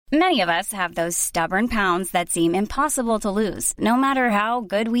Many of us have those stubborn pounds that seem impossible to lose, no matter how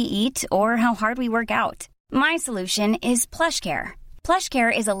good we eat or how hard we work out. My solution is PlushCare.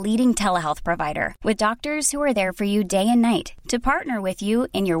 PlushCare is a leading telehealth provider with doctors who are there for you day and night to partner with you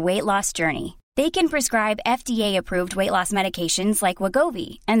in your weight loss journey. They can prescribe FDA-approved weight loss medications like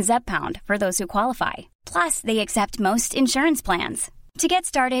Wegovy and Zepbound for those who qualify. Plus, they accept most insurance plans. To get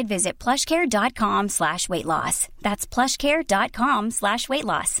started, visit plushcare.com/weightloss. That's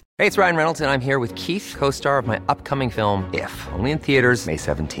plushcare.com/weightloss. Hey, it's Ryan Reynolds, and I'm here with Keith, co-star of my upcoming film, If, only in theaters May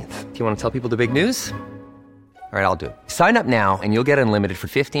 17th. Do you want to tell people the big news? All right, I'll do it. Sign up now and you'll get unlimited for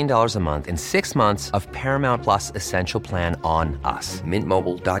 $15 a month and 6 months of Paramount Plus Essential Plan on us.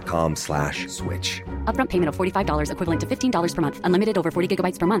 MintMobile.com/switch. Upfront payment of $45 equivalent to $15 per month. Unlimited over 40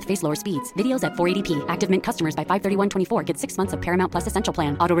 gigabytes per month. Face lower speeds. Videos at 480p. Active Mint customers by 531.24 get 6 months of Paramount Plus Essential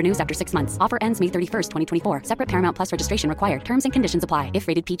Plan. Auto renews after 6 months. Offer ends May 31st, 2024. Separate Paramount Plus registration required. Terms and conditions apply if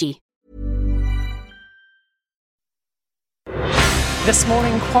rated PG. This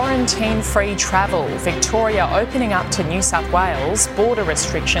morning, quarantine-free travel. Victoria opening up to New South Wales. Border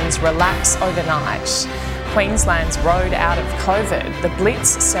restrictions relax overnight. Queensland's road out of COVID. The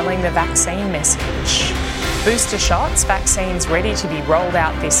Blitz selling the vaccine message. Booster shots, vaccines ready to be rolled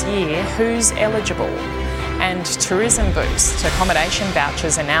out this year. Who's eligible? And tourism boost. Accommodation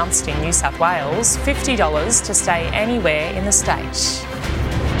vouchers announced in New South Wales. $50 to stay anywhere in the state.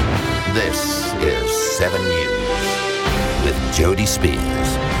 This is 7 News with Jody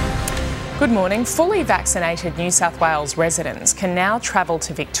Spears. Good morning. Fully vaccinated New South Wales residents can now travel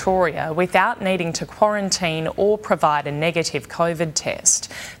to Victoria without needing to quarantine or provide a negative COVID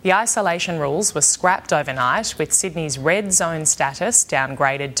test. The isolation rules were scrapped overnight, with Sydney's red zone status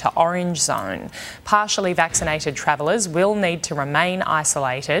downgraded to orange zone. Partially vaccinated travellers will need to remain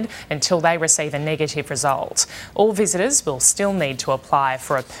isolated until they receive a negative result. All visitors will still need to apply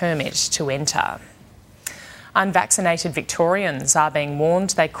for a permit to enter. Unvaccinated Victorians are being warned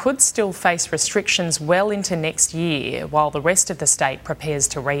they could still face restrictions well into next year while the rest of the state prepares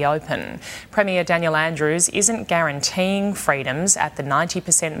to reopen. Premier Daniel Andrews isn't guaranteeing freedoms at the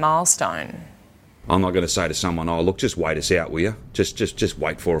 90% milestone. I'm not going to say to someone, oh, look, just wait us out, will you? Just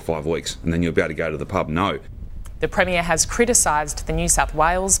wait 4 or 5 weeks and then you'll be able to go to the pub. No. The Premier has criticised the New South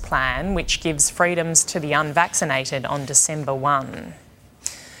Wales plan, which gives freedoms to the unvaccinated on December 1.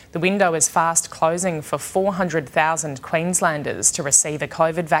 The window is fast closing for 400,000 Queenslanders to receive a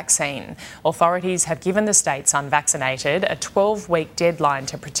COVID vaccine. Authorities have given the state's unvaccinated a 12-week deadline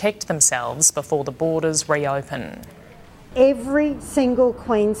to protect themselves before the borders reopen. Every single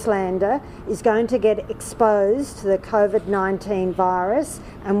Queenslander is going to get exposed to the COVID-19 virus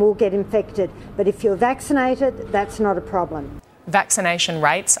and will get infected. But if you're vaccinated, that's not a problem. Vaccination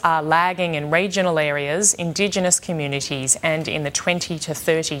rates are lagging in regional areas, Indigenous communities and in the 20 to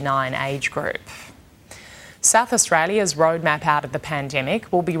 39 age group. South Australia's roadmap out of the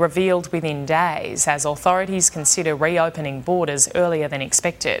pandemic will be revealed within days as authorities consider reopening borders earlier than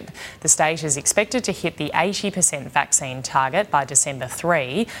expected. The state is expected to hit the 80% vaccine target by December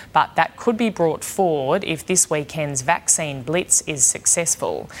 3, but that could be brought forward if this weekend's vaccine blitz is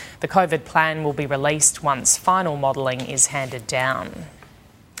successful. The COVID plan will be released once final modelling is handed down.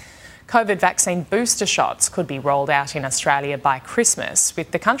 COVID vaccine booster shots could be rolled out in Australia by Christmas,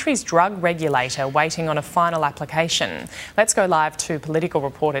 with the country's drug regulator waiting on a final application. Let's go live to political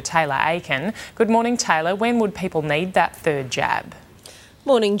reporter Taylor Aiken. Good morning, Taylor. When would people need that third jab?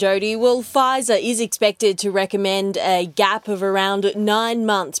 Morning, Jody. Well, Pfizer is expected to recommend a gap of around 9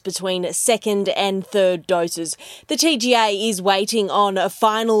 months between second and third doses. The TGA is waiting on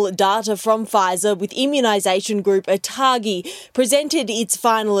final data from Pfizer, with immunisation group ATAGI presented its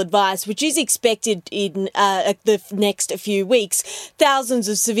final advice, which is expected in the next few weeks. Thousands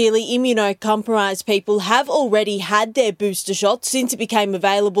of severely immunocompromised people have already had their booster shot since it became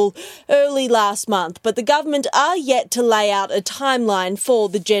available early last month, but the government are yet to lay out a timeline for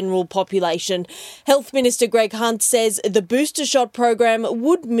the general population. Health Minister Greg Hunt says the booster shot program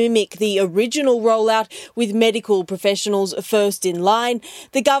would mimic the original rollout, with medical professionals first in line.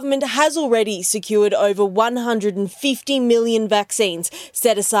 The government has already secured over 150 million vaccines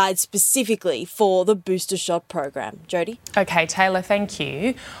set aside specifically for the booster shot program. Jody? Okay, Taylor, thank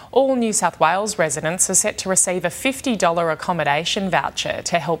you. All New South Wales residents are set to receive a $50 accommodation voucher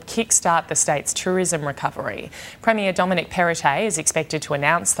to help kickstart the state's tourism recovery. Premier Dominic Perrottet is expected to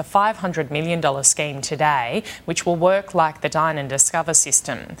announce the $500 million scheme today, which will work like the Dine and Discover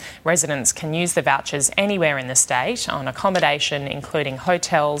system. Residents can use the vouchers anywhere in the state on accommodation, including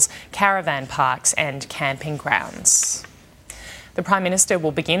hotels, caravan parks and camping grounds. The Prime Minister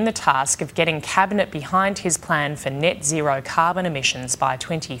will begin the task of getting Cabinet behind his plan for net zero carbon emissions by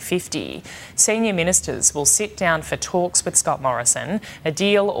 2050. Senior ministers will sit down for talks with Scott Morrison, a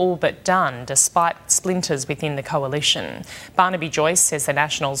deal all but done despite splinters within the coalition. Barnaby Joyce says the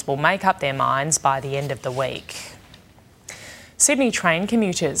Nationals will make up their minds by the end of the week. Sydney train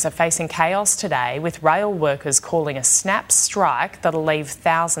commuters are facing chaos today, with rail workers calling a snap strike that'll leave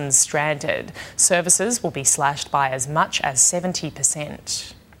thousands stranded. Services will be slashed by as much as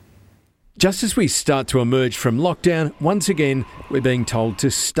 70%. Just as we start to emerge from lockdown, once again, we're being told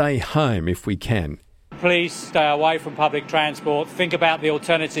to stay home if we can. Please stay away from public transport. Think about the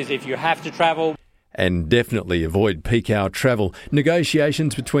alternatives if you have to travel. And definitely avoid peak hour travel.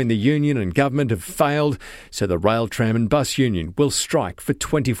 Negotiations between the union and government have failed, so the Rail, Tram and Bus Union will strike for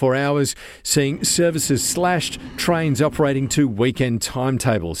 24 hours, seeing services slashed, trains operating to weekend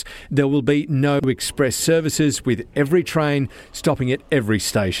timetables. There will be no express services, with every train stopping at every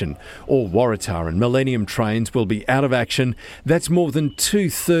station. All Waratah and Millennium trains will be out of action. That's more than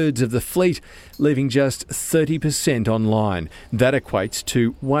 2/3 of the fleet, leaving just 30% online. That equates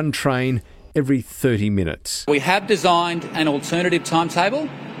to one train every 30 minutes. We have designed an alternative timetable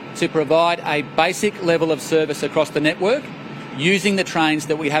to provide a basic level of service across the network using the trains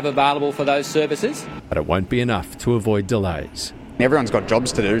that we have available for those services. But it won't be enough to avoid delays. Everyone's got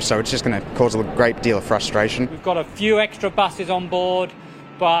jobs to do, so it's just going to cause a great deal of frustration. We've got a few extra buses on board,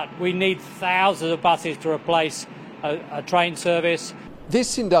 but we need thousands of buses to replace a train service.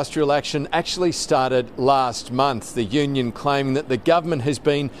 This industrial action actually started last month, the union claiming that the government has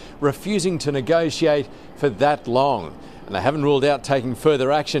been refusing to negotiate for that long. And they haven't ruled out taking further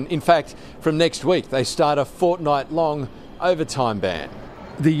action. In fact, from next week, they start a fortnight-long overtime ban.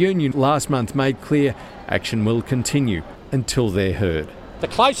 The union last month made clear action will continue until they're heard. The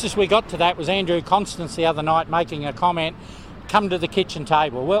closest we got to that was Andrew Constance the other night making a comment, come to the kitchen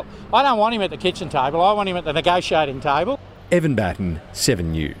table. Well, I don't want him at the kitchen table, I want him at the negotiating table. Evan Batten,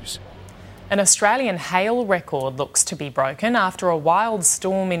 7 News. An Australian hail record looks to be broken after a wild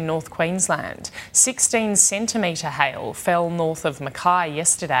storm in North Queensland. 16-centimetre hail fell north of Mackay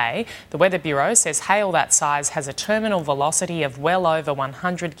yesterday. The Weather Bureau says hail that size has a terminal velocity of well over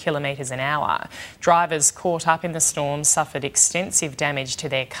 100 kilometres an hour. Drivers caught up in the storm suffered extensive damage to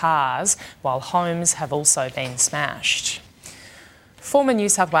their cars, while homes have also been smashed. Former New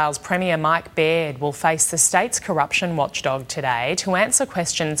South Wales Premier Mike Baird will face the state's corruption watchdog today to answer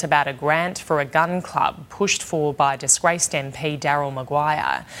questions about a grant for a gun club pushed for by disgraced MP Daryl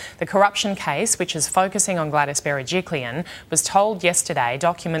Maguire. The corruption case, which is focusing on Gladys Berejiklian, was told yesterday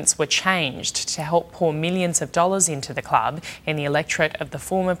documents were changed to help pour millions of dollars into the club in the electorate of the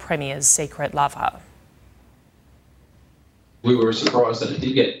former Premier's secret lover. We were surprised that it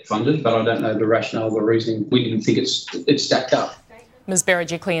did get funded, but I don't know the rationale or the reasoning. We didn't think it stacked up. Ms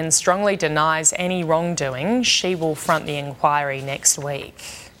Berejiklian strongly denies any wrongdoing. She will front the inquiry next week.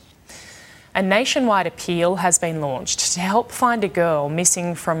 A nationwide appeal has been launched to help find a girl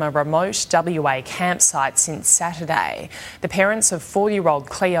missing from a remote WA campsite since Saturday. The parents of 4-year-old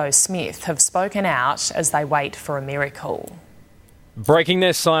Cleo Smith have spoken out as they wait for a miracle. Breaking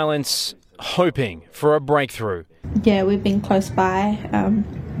their silence, hoping for a breakthrough. Yeah, we've been close by.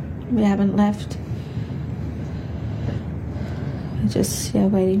 We haven't left. Just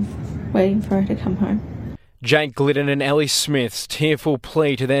waiting for her to come home. Jake Glidden and Ellie Smith's tearful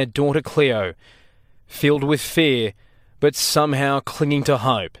plea to their daughter Cleo, filled with fear, but somehow clinging to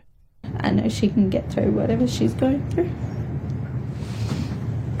hope. I know she can get through whatever she's going through.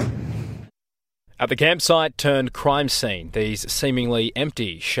 At the campsite turned crime scene, these seemingly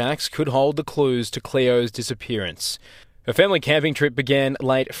empty shacks could hold the clues to Cleo's disappearance. Her family camping trip began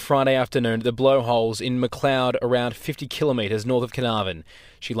late Friday afternoon at the Blowholes in Macleod, around 50 kilometres north of Carnarvon.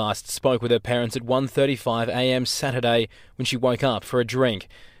 She last spoke with her parents at 1:35 a.m. Saturday when she woke up for a drink.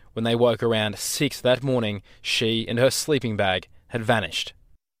 When they woke around 6 that morning, she and her sleeping bag had vanished.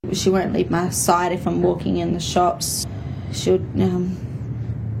 She won't leave my side if I'm walking in the shops. She would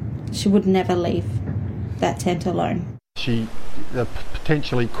never leave that tent alone. She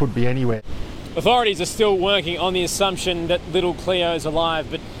potentially could be anywhere. Authorities are still working on the assumption that little Cleo's alive,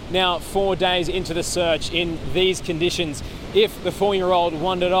 but now 4 days into the search in these conditions, if the 4-year-old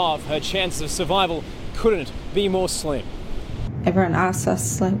wandered off, her chances of survival couldn't be more slim. Everyone asks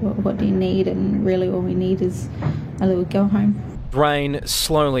us, what do you need? And really all we need is a little go home. Rain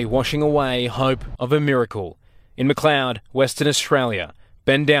slowly washing away hope of a miracle. In Macleod, Western Australia,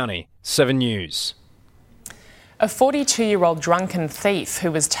 Ben Downey, 7 News. A 42-year-old drunken thief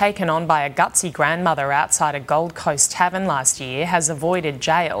who was taken on by a gutsy grandmother outside a Gold Coast tavern last year has avoided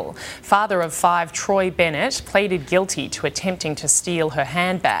jail. Father of 5, Troy Bennett, pleaded guilty to attempting to steal her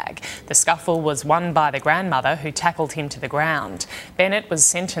handbag. The scuffle was won by the grandmother, who tackled him to the ground. Bennett was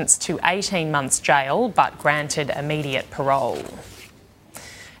sentenced to 18 months jail but granted immediate parole.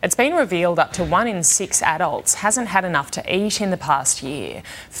 It's been revealed up to 1 in 6 adults hasn't had enough to eat in the past year.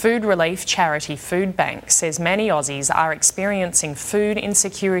 Food relief charity Food Bank says many Aussies are experiencing food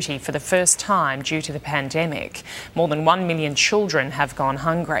insecurity for the first time due to the pandemic. More than 1 million children have gone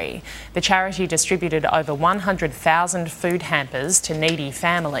hungry. The charity distributed over 100,000 food hampers to needy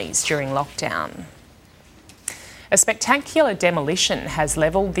families during lockdown. A spectacular demolition has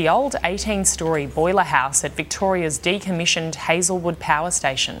levelled the old 18-storey boiler house at Victoria's decommissioned Hazelwood Power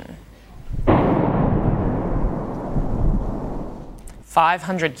Station.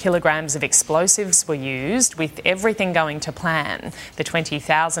 500 kilograms of explosives were used, with everything going to plan. The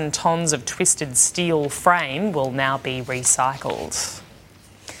 20,000 tonnes of twisted steel frame will now be recycled.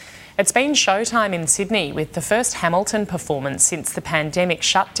 It's been showtime in Sydney with the first Hamilton performance since the pandemic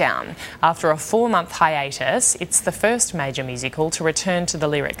shutdown. After a 4-month hiatus, it's the first major musical to return to the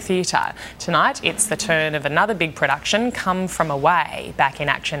Lyric Theatre. Tonight, it's the turn of another big production, Come From Away, back in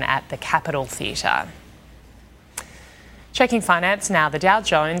action at the Capitol Theatre. Checking finance now, the Dow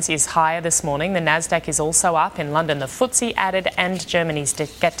Jones is higher this morning. The Nasdaq is also up. In London, the FTSE added and Germany's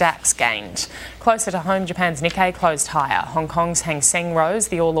DAX gained. Closer to home, Japan's Nikkei closed higher. Hong Kong's Hang Seng rose.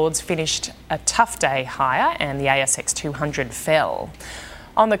 The All Ords finished a tough day higher and the ASX 200 fell.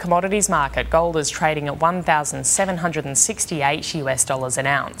 On the commodities market, gold is trading at $1,768 an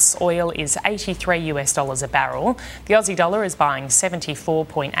ounce. Oil is $83 a barrel. The Aussie dollar is buying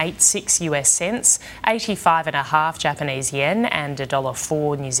 74.86 US cents, 85.5 Japanese yen and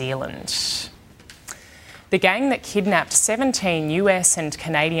 $1.04 New Zealand. The gang that kidnapped 17 US and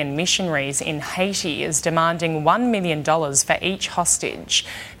Canadian missionaries in Haiti is demanding $1 million for each hostage.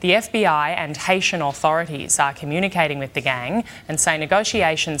 The FBI and Haitian authorities are communicating with the gang and say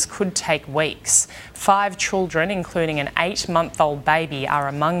negotiations could take weeks. 5 children, including an 8-month-old baby, are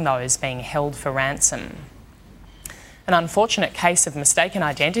among those being held for ransom. An unfortunate case of mistaken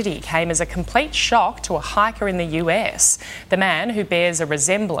identity came as a complete shock to a hiker in the US. The man, who bears a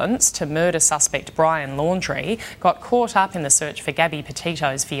resemblance to murder suspect Brian Laundrie, got caught up in the search for Gabby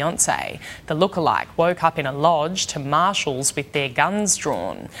Petito's fiancé. The lookalike woke up in a lodge to marshals with their guns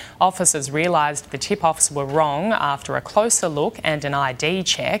drawn. Officers realised the tip-offs were wrong after a closer look and an ID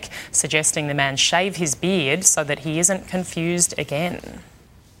check, suggesting the man shave his beard so that he isn't confused again.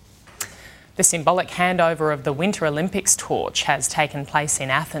 The symbolic handover of the Winter Olympics torch has taken place in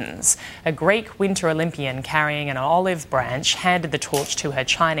Athens. A Greek Winter Olympian carrying an olive branch handed the torch to her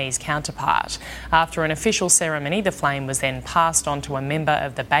Chinese counterpart. After an official ceremony, the flame was then passed on to a member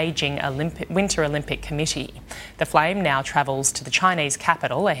of the Beijing Winter Olympic Committee. The flame now travels to the Chinese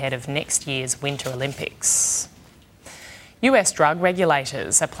capital ahead of next year's Winter Olympics. US drug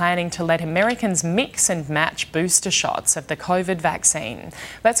regulators are planning to let Americans mix and match booster shots of the COVID vaccine.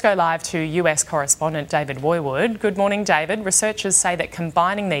 Let's go live to US correspondent David Woiwod. Good morning, David. Researchers say that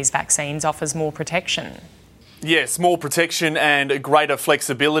combining these vaccines offers more protection. Yes, more protection and greater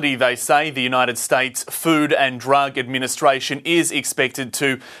flexibility, they say. The United States Food and Drug Administration is expected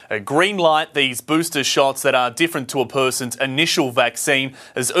to green light these booster shots that are different to a person's initial vaccine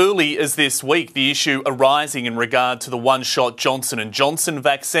as early as this week. The issue arising in regard to the one-shot Johnson & Johnson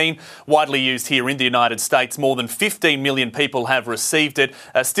vaccine, widely used here in the United States. More than 15 million people have received it.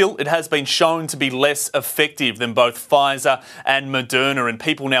 Still, it has been shown to be less effective than both Pfizer and Moderna, and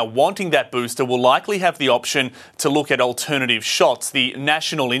people now wanting that booster will likely have the option to look at alternative shots. The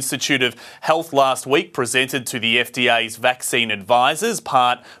National Institute of Health last week presented to the FDA's vaccine advisors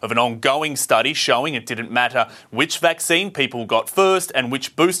part of an ongoing study showing it didn't matter which vaccine people got first and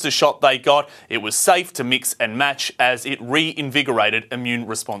which booster shot they got. It was safe to mix and match as it reinvigorated immune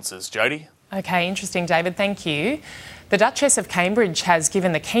responses. Jodie? Okay, interesting, David. Thank you. The Duchess of Cambridge has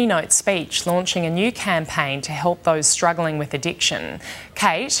given the keynote speech launching a new campaign to help those struggling with addiction.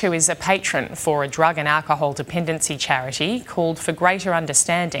 Kate, who is a patron for a drug and alcohol dependency charity, called for greater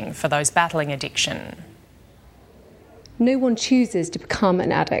understanding for those battling addiction. No one chooses to become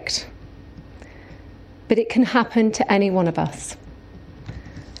an addict, but it can happen to any one of us.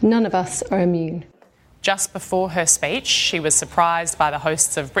 None of us are immune. Just before her speech, she was surprised by the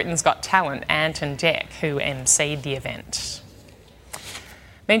hosts of Britain's Got Talent, Ant and Dec, who emceed the event.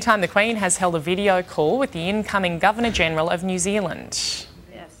 Meantime, the Queen has held a video call with the incoming Governor-General of New Zealand.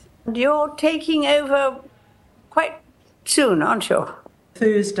 Yes. You're taking over quite soon, aren't you?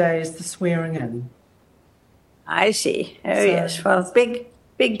 Thursday is the swearing in. I see. Oh, yes. Well,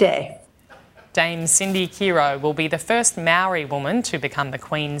 big day. Dame Cindy Kiro will be the first Maori woman to become the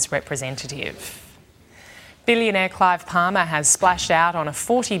Queen's representative. Billionaire Clive Palmer has splashed out on a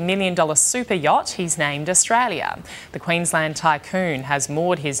 $40 million super yacht he's named Australia. The Queensland tycoon has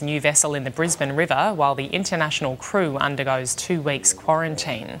moored his new vessel in the Brisbane River while the international crew undergoes 2 weeks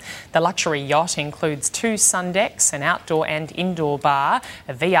quarantine. The luxury yacht includes 2 sun decks, an outdoor and indoor bar,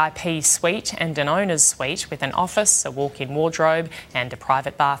 a VIP suite and an owner's suite with an office, a walk-in wardrobe and a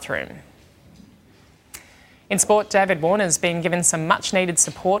private bathroom. In sport, David Warner's been given some much-needed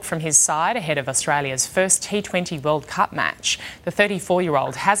support from his side ahead of Australia's first T20 World Cup match. The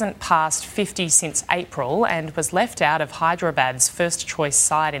 34-year-old hasn't passed 50 since April and was left out of Hyderabad's first-choice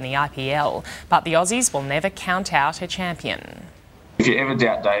side in the IPL. But the Aussies will never count out a champion. If you ever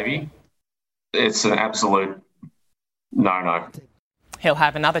doubt Davey, it's an absolute no-no. He'll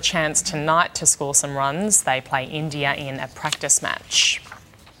have another chance tonight to score some runs. They play India in a practice match.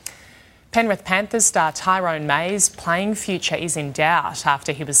 Penrith Panthers star Tyrone May's playing future is in doubt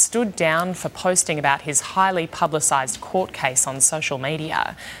after he was stood down for posting about his highly publicised court case on social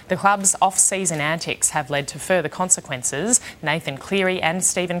media. The club's off-season antics have led to further consequences. Nathan Cleary and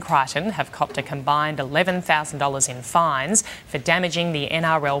Stephen Crichton have copped a combined $11,000 in fines for damaging the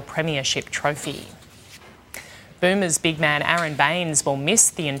NRL Premiership trophy. Boomers big man Aaron Baines will miss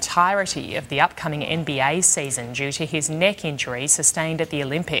the entirety of the upcoming NBA season due to his neck injury sustained at the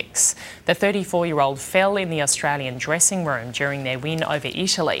Olympics. The 34-year-old fell in the Australian dressing room during their win over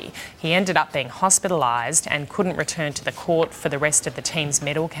Italy. He ended up being hospitalised and couldn't return to the court for the rest of the team's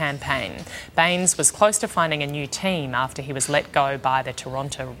medal campaign. Baines was close to finding a new team after he was let go by the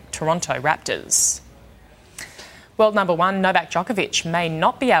Toronto Raptors. World number 1 Novak Djokovic may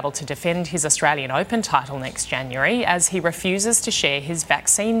not be able to defend his Australian Open title next January as he refuses to share his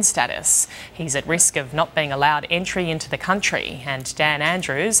vaccine status. He's at risk of not being allowed entry into the country, and Dan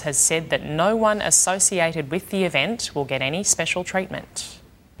Andrews has said that no one associated with the event will get any special treatment.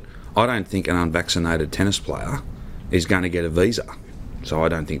 I don't think an unvaccinated tennis player is going to get a visa, so I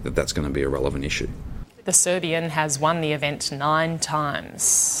don't think that that's going to be a relevant issue. The Serbian has won the event 9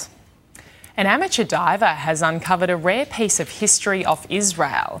 times. An amateur diver has uncovered a rare piece of history of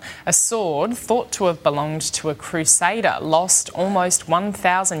Israel, a sword thought to have belonged to a crusader lost almost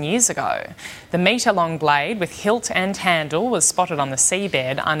 1,000 years ago. The metre-long blade with hilt and handle was spotted on the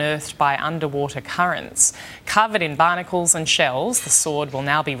seabed, unearthed by underwater currents. Covered in barnacles and shells, the sword will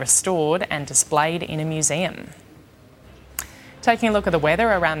now be restored and displayed in a museum. Taking a look at the weather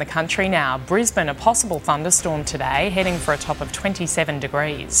around the country now. Brisbane, a possible thunderstorm today, heading for a top of 27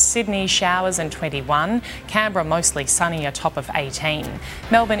 degrees. Sydney, showers and 21. Canberra, mostly sunny, a top of 18.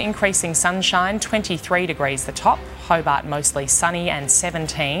 Melbourne, increasing sunshine, 23 degrees the top. Hobart, mostly sunny and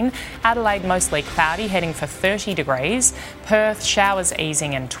 17. Adelaide, mostly cloudy, heading for 30 degrees. Perth, showers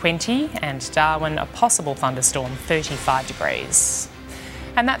easing and 20. And Darwin, a possible thunderstorm, 35 degrees.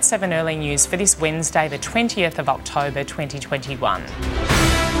 And that's 7 Early News for this Wednesday, the 20th of October 2021.